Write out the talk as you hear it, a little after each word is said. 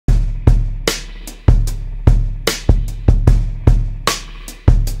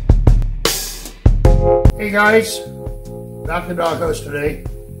Hey guys, back to Doghouse today.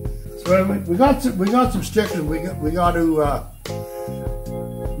 So we got some stickers. We got to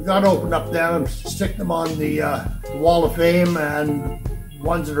open up them and stick them on the Wall of Fame, and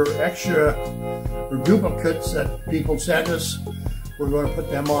ones that are extra or duplicates that people sent us, we're going to put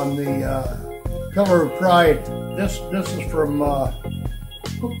them on the Pillar of Pride. This is from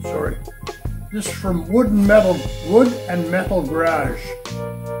oops, sorry. This is from Wood and Metal Garage.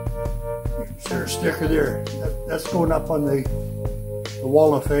 There's a sticker there. That's going up on the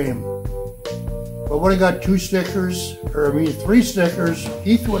Wall of Fame. But would have got two stickers, or I mean 3 stickers.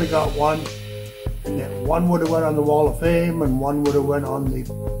 Keith would have got one, and then one would have went on the Wall of Fame, and one would have went on the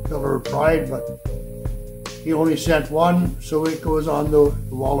Pillar of Pride. But he only sent one, so it goes on the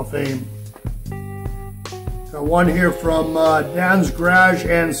Wall of Fame. Got one here from Dan's Garage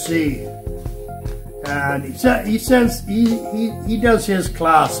NC. And he does his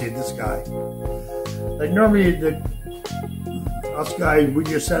classy, this guy. Like normally us guys, we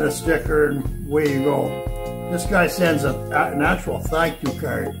just send a sticker and away you go. This guy sends an actual thank you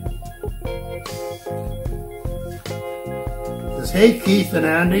card. It says, hey Keith and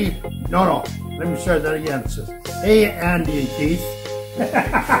Andy. No, let me start that again. It says, hey Andy and Keith.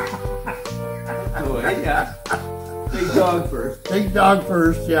 Oh yeah. Big dog first. Big dog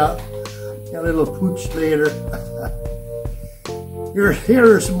first, yeah. Got a little pooch later. Here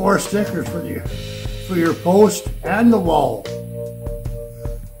are some more stickers for you, for your post and the wall.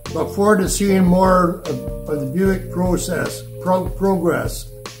 Look forward to seeing more of the Buick progress.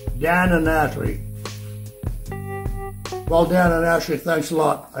 Dan and Natalie. Well, Dan and Ashley, thanks a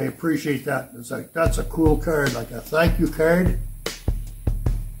lot. I appreciate that. It's like, that's a cool card, like a thank you card.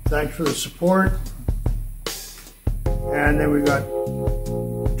 Thanks for the support. And then we got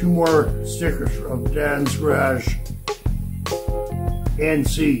 2 more stickers from Dan's Garage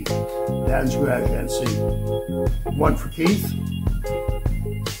NC. Dan's Garage NC. One for Keith.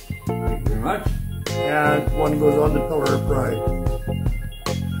 Thank you very much. And one goes on the Pillar of Pride.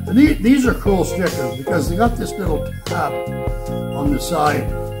 And these are cool stickers because they got this little tab on the side,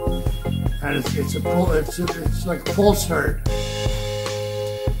 and it's like a full start.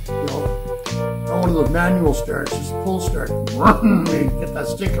 You know, not one of those manual starts, just a full start. You get that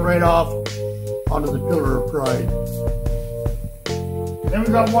sticker right off onto the Pillar of Pride. Then we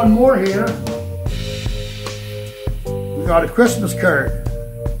got one more here. We got a Christmas card.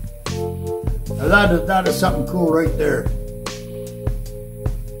 Now that is something cool right there.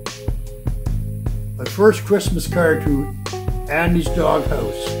 My first Christmas card to Andy's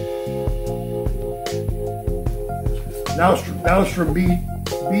Doghouse. Now it's from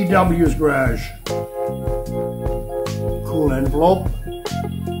BW's Garage. Cool envelope.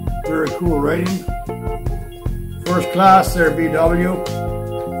 Very cool writing. First class there, BW.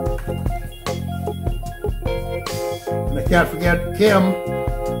 And I can't forget Kim.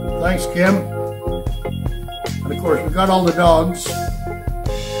 Thanks, Kim. And of course, we got all the dogs.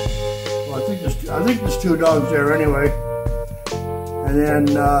 Well, I think there's 2 dogs there anyway. And then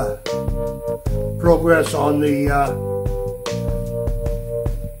progress on the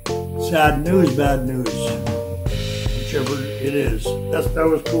sad news, bad news, whichever it is. That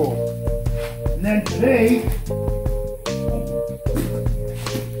was cool. And then today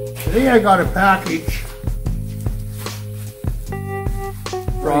I got a package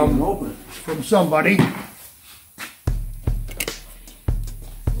from somebody.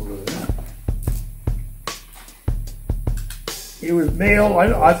 It was mail.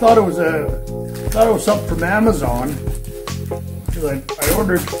 I thought it was something from Amazon, because I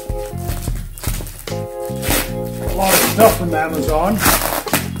ordered a lot of stuff from Amazon,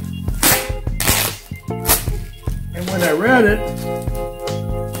 and when I read it,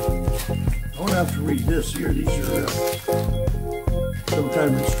 I don't have to read this here. These are some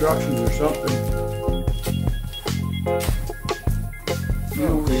kind of instructions or something. You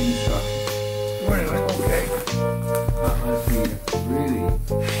don't read instructions. Well, anyway, okay. That must be really.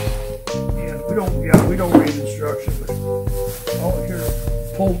 Yeah, we don't read instructions. Oh, here,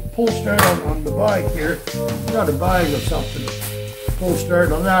 pull start on the bike here. Got a bag of something. Pull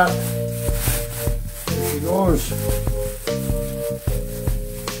start on that. There she goes.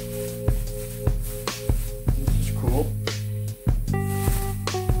 This is cool.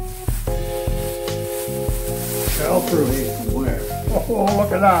 Shellproof. Where? Oh,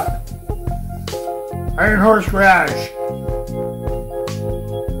 look at that. Iron Horse Garage.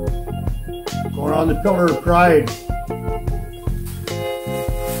 Going on the Pillar of Pride.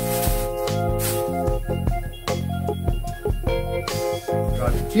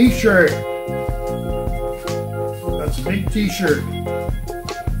 Got a t-shirt. That's a big t-shirt.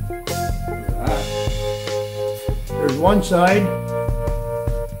 There's one side.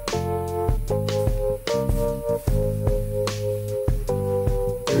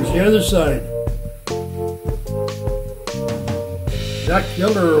 There's the other side. Is that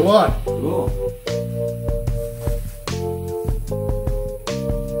killer or what? Cool.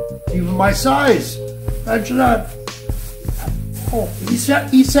 Even my size. Imagine that. Oh, he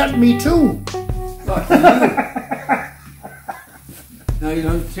sent me two. Now you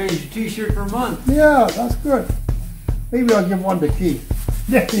don't change your t-shirt per month. Yeah, that's good. Maybe I'll give one to Keith.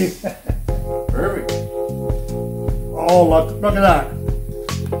 Perfect. Oh, look at that.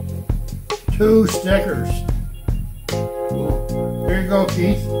 2 stickers. Cool. Here you go,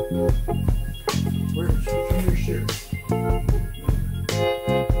 Keith. Where's your shirt?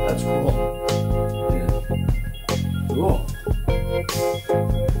 That's cool. Yeah. Cool.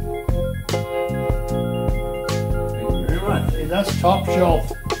 Thank you very much. Hey, that's top shelf.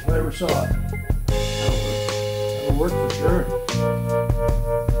 If I ever saw it. That'll work for sure.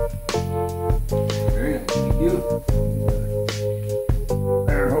 Very nice. Thank you.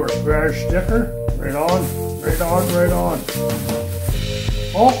 Iron Horse Garage sticker. Right on, right on, right on.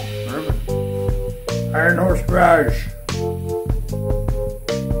 Oh, Perfect. Iron Horse Garage.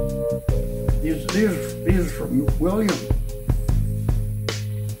 These are from William.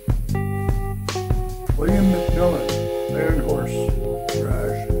 William McMillan, Iron Horse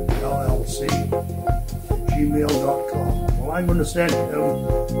Garage, LLC, gmail.com. Well, I'm going to send him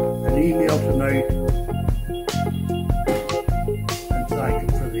an email tonight and thank him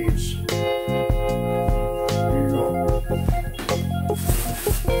for these. Here you go.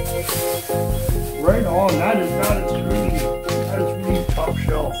 Right on. That is really top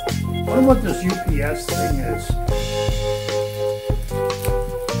shelf. I wonder what this UPS thing is.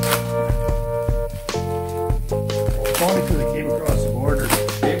 Probably because it came across the border.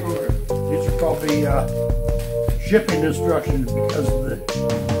 These are probably shipping instructions because of the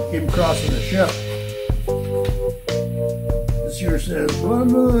came across in the ship. This here says blah,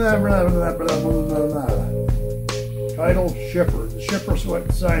 blah, blah, blah, blah, blah, blah, blah. Title shipper. The shipper's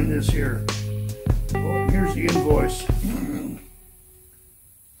what signed this here. Oh, here's the invoice.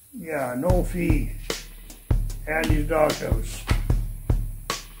 Yeah, no fee. Andy's Doghouse.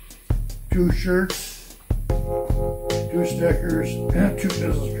 2 shirts, 2 stickers, and 2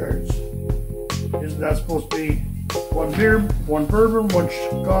 business cards. Isn't that supposed to be 1 beer, 1 bourbon, 1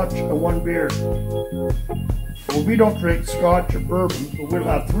 scotch, and 1 beer? Well, we don't drink scotch or bourbon, but we'll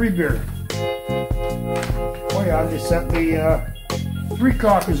have 3 beer. Oh yeah, they sent me 3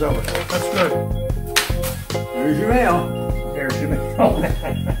 copies of it. That's good. There's your mail. There's your mail.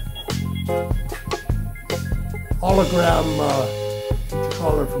 Hologram, what you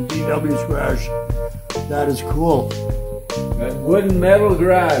call it, from DW's Garage. That is cool. That wooden metal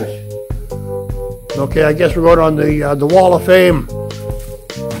garage. Okay, I guess we're going on the Wall of Fame.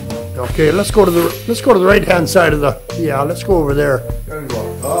 Okay, let's go to the right hand side of the. Yeah, let's go over there.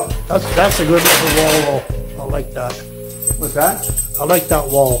 That's a good little wall. I like that. What's that? I like that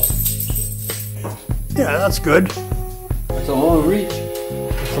wall. Yeah, that's good. That's a long reach.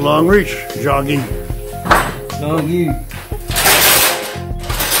 It's a long reach, Joggy. Doggy.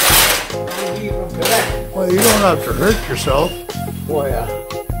 Doggy from Quebec. Well, you don't have to hurt yourself. Oh yeah.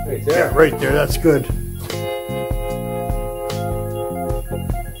 Right there. Yeah, right there. That's good.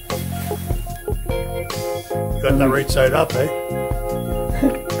 Got that right side up, eh?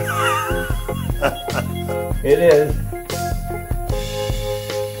 It is.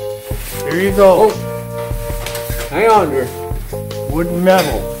 Here you go. Oh. Hang on there. Wooden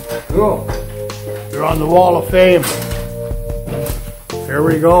metal. Cool. You're on the Wall of Fame. Here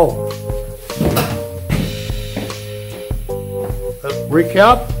we go.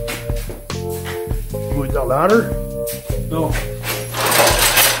 Recap. Move the ladder. No.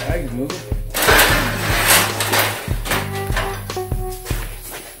 I can move it.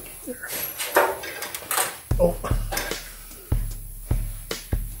 Oh.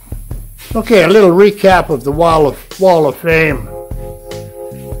 Okay, a little recap of the Wall of Fame.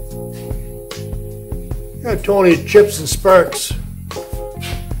 Got Tony Chips and Sparks.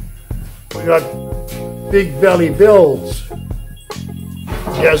 We got Big Belly Bills,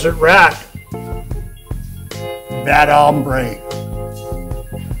 Desert Rat, Bad Hombre,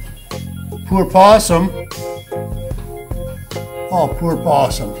 Poor Possum. Oh, Poor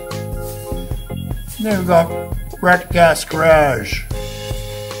Possum. Then we've got Rat Gas Garage,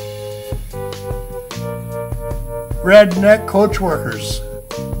 Redneck Coach Workers.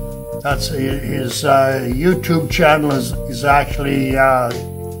 That's his YouTube channel is actually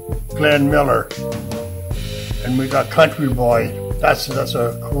Glenn Miller, and we got Country Boy. That's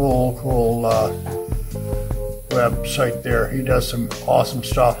a cool website there. He does some awesome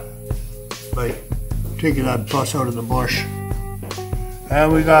stuff by taking that bus out of the bush.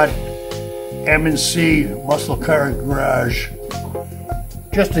 And we got M&C Muscle Car Garage.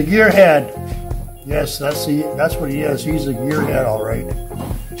 Just a gearhead. Yes, that's what he is. He's a gearhead, all right.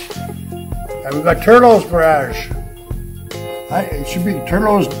 And we got Turtle's Garage. It should be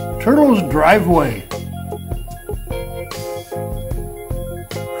Turtle's Driveway.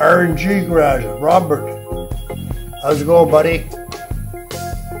 R&G Garage. Robert, how's it going, buddy?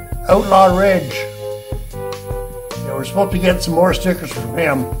 Outlaw Ridge. Yeah, we're supposed to get some more stickers from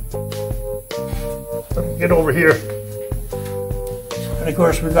him. Get over here. And of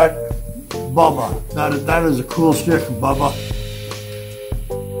course we got Bubba. That is a cool sticker, Bubba.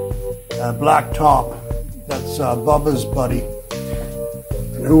 Black top. That's Bubba's buddy.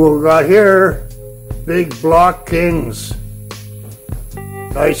 And who we got here? Big Block Kings.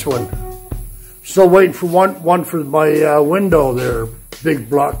 Nice one. Still waiting for one for my window there. Big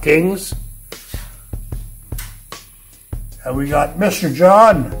Block Kings. And we got Mr.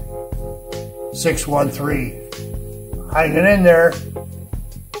 John 613 hanging in there.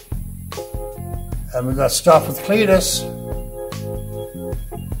 And we got stuff with Cletus.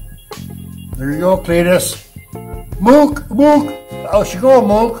 There you go, Cletus. Mook, Mook. How's you going,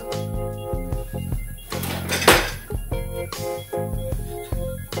 Mook?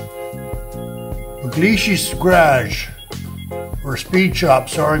 Glish's Garage. Or Speed Shop,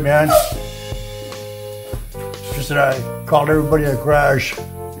 sorry, man. Just that I called everybody a garage.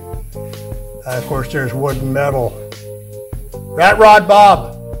 And of course, there's wood and metal. Rat Rod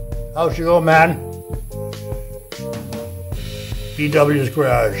Bob. How's you going, man? BW's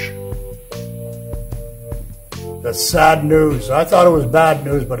Garage. That's sad news. I thought it was bad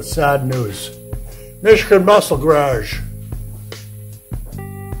news, but it's sad news. Michigan Muscle Garage.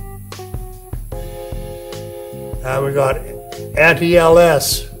 And we got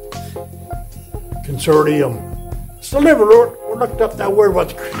Anti-LS Consortium. Still never looked up that word, what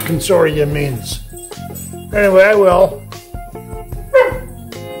consortium means. Anyway, I will.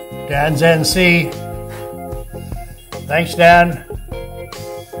 Dan's NC. Thanks, Dan.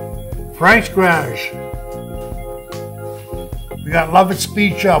 Frank's Garage. We got Lovett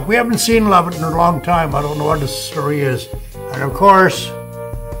Speed Shop. We haven't seen Lovett in a long time. I don't know what the story is. And of course,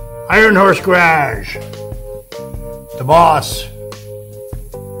 Iron Horse Garage. The boss.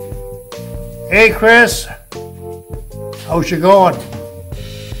 Hey, Chris. How's you going?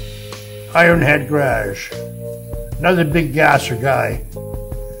 Ironhead Garage. Another big gasser guy.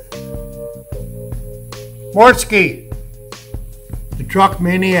 Mortsky. The truck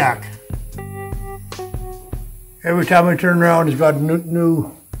maniac. Every time I turn around, he's got a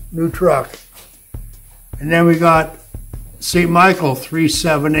new truck. And then we got St. Michael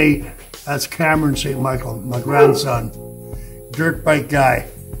 378. That's Cameron St. Michael, my grandson. Dirt bike guy.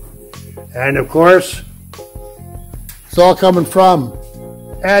 And of course, it's all coming from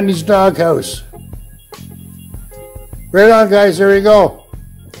Andy's Doghouse. Right on, guys. There you go.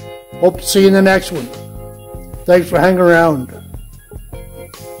 Hope to see you in the next one. Thanks for hanging around.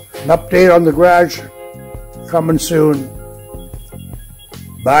 An update on the garage coming soon.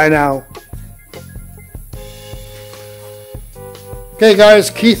 Bye now. Okay, guys,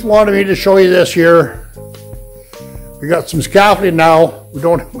 Keith wanted me to show you this here. We got some scaffolding now. We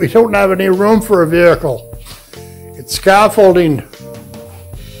don't have any room for a vehicle. It's scaffolding.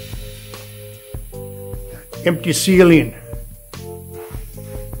 Empty ceiling.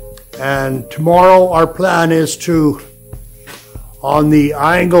 And tomorrow our plan is to, on the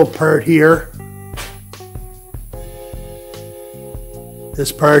angle part here,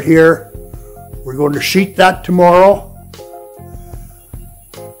 this part here, we're going to sheet that tomorrow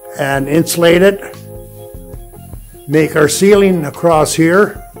and insulate it, make our ceiling across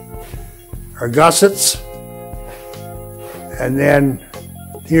here, our gussets, and then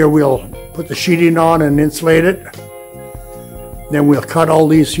here we'll put the sheeting on and insulate it. Then we'll cut all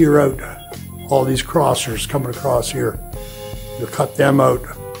these here out, all these crossers coming across here. We'll cut them out.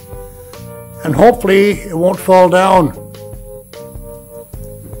 And hopefully it won't fall down.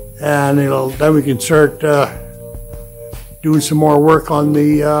 And then we can start doing some more work on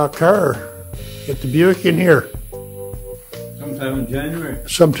the car. Get the Buick in here. Sometime in January.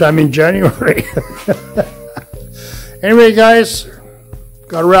 Sometime in January. Anyway, guys,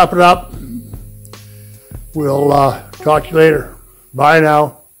 gotta wrap it up. We'll talk to you later. Bye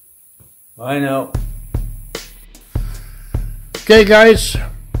now. Bye now. Okay, guys,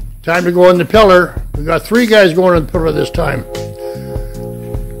 time to go on the pillar. We got 3 guys going on the pillar this time.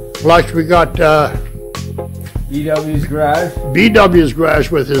 Well, actually, we got BW's garage. BW's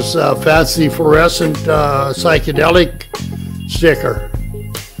garage with his fancy fluorescent psychedelic sticker.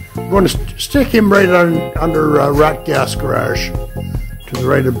 I'm going to stick him right under Rat Gas garage to the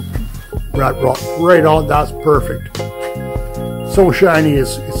right of Rat Rock. Right on, that's perfect. So shiny,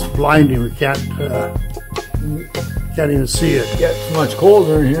 it's blinding. We can't even see it. Gets much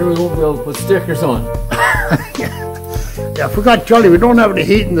colder in here. We won't be able to put stickers on. Yeah, I forgot to tell you, we don't have any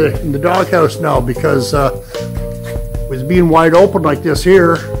heat in the doghouse now because with being wide open like this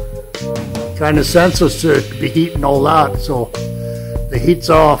here, kind of senseless to be heating all that. So the heat's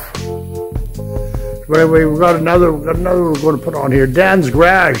off. But anyway, we got another we're going to put on here. Dan's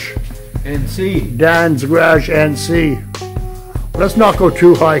Garage. NC. Dan's Garage NC. Let's not go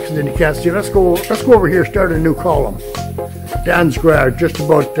too high because then you can't see. Let's go over here, start a new column. Dan's Garage, just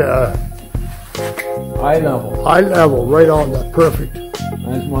about eye level. Eye level, right on that, perfect.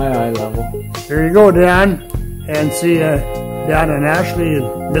 That's my eye level. There you go, Dan. And see Dan and Ashley and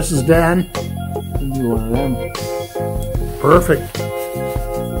Mrs. Dan. Could be one of them. Perfect.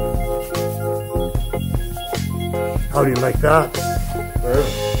 How do you like that?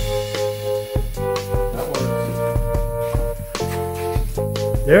 Perfect.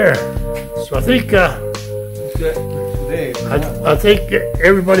 There. So I think I think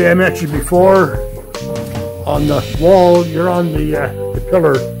everybody I mentioned before on the wall, you're on the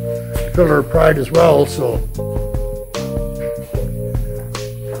pillar of pride as well. So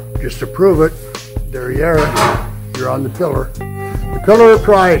just to prove it, there you are. You're on the pillar of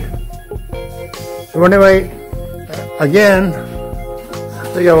pride. So anyway, again, I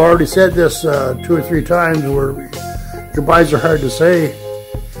think I've already said this 2 or 3 times where goodbyes are hard to say.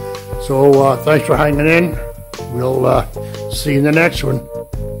 So thanks for hanging in. We'll see you in the next one.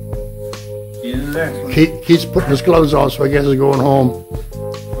 See you in the next one. Keith's putting his gloves on, so I guess he's going home.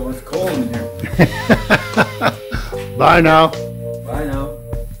 Oh, it's cold in here. Bye now.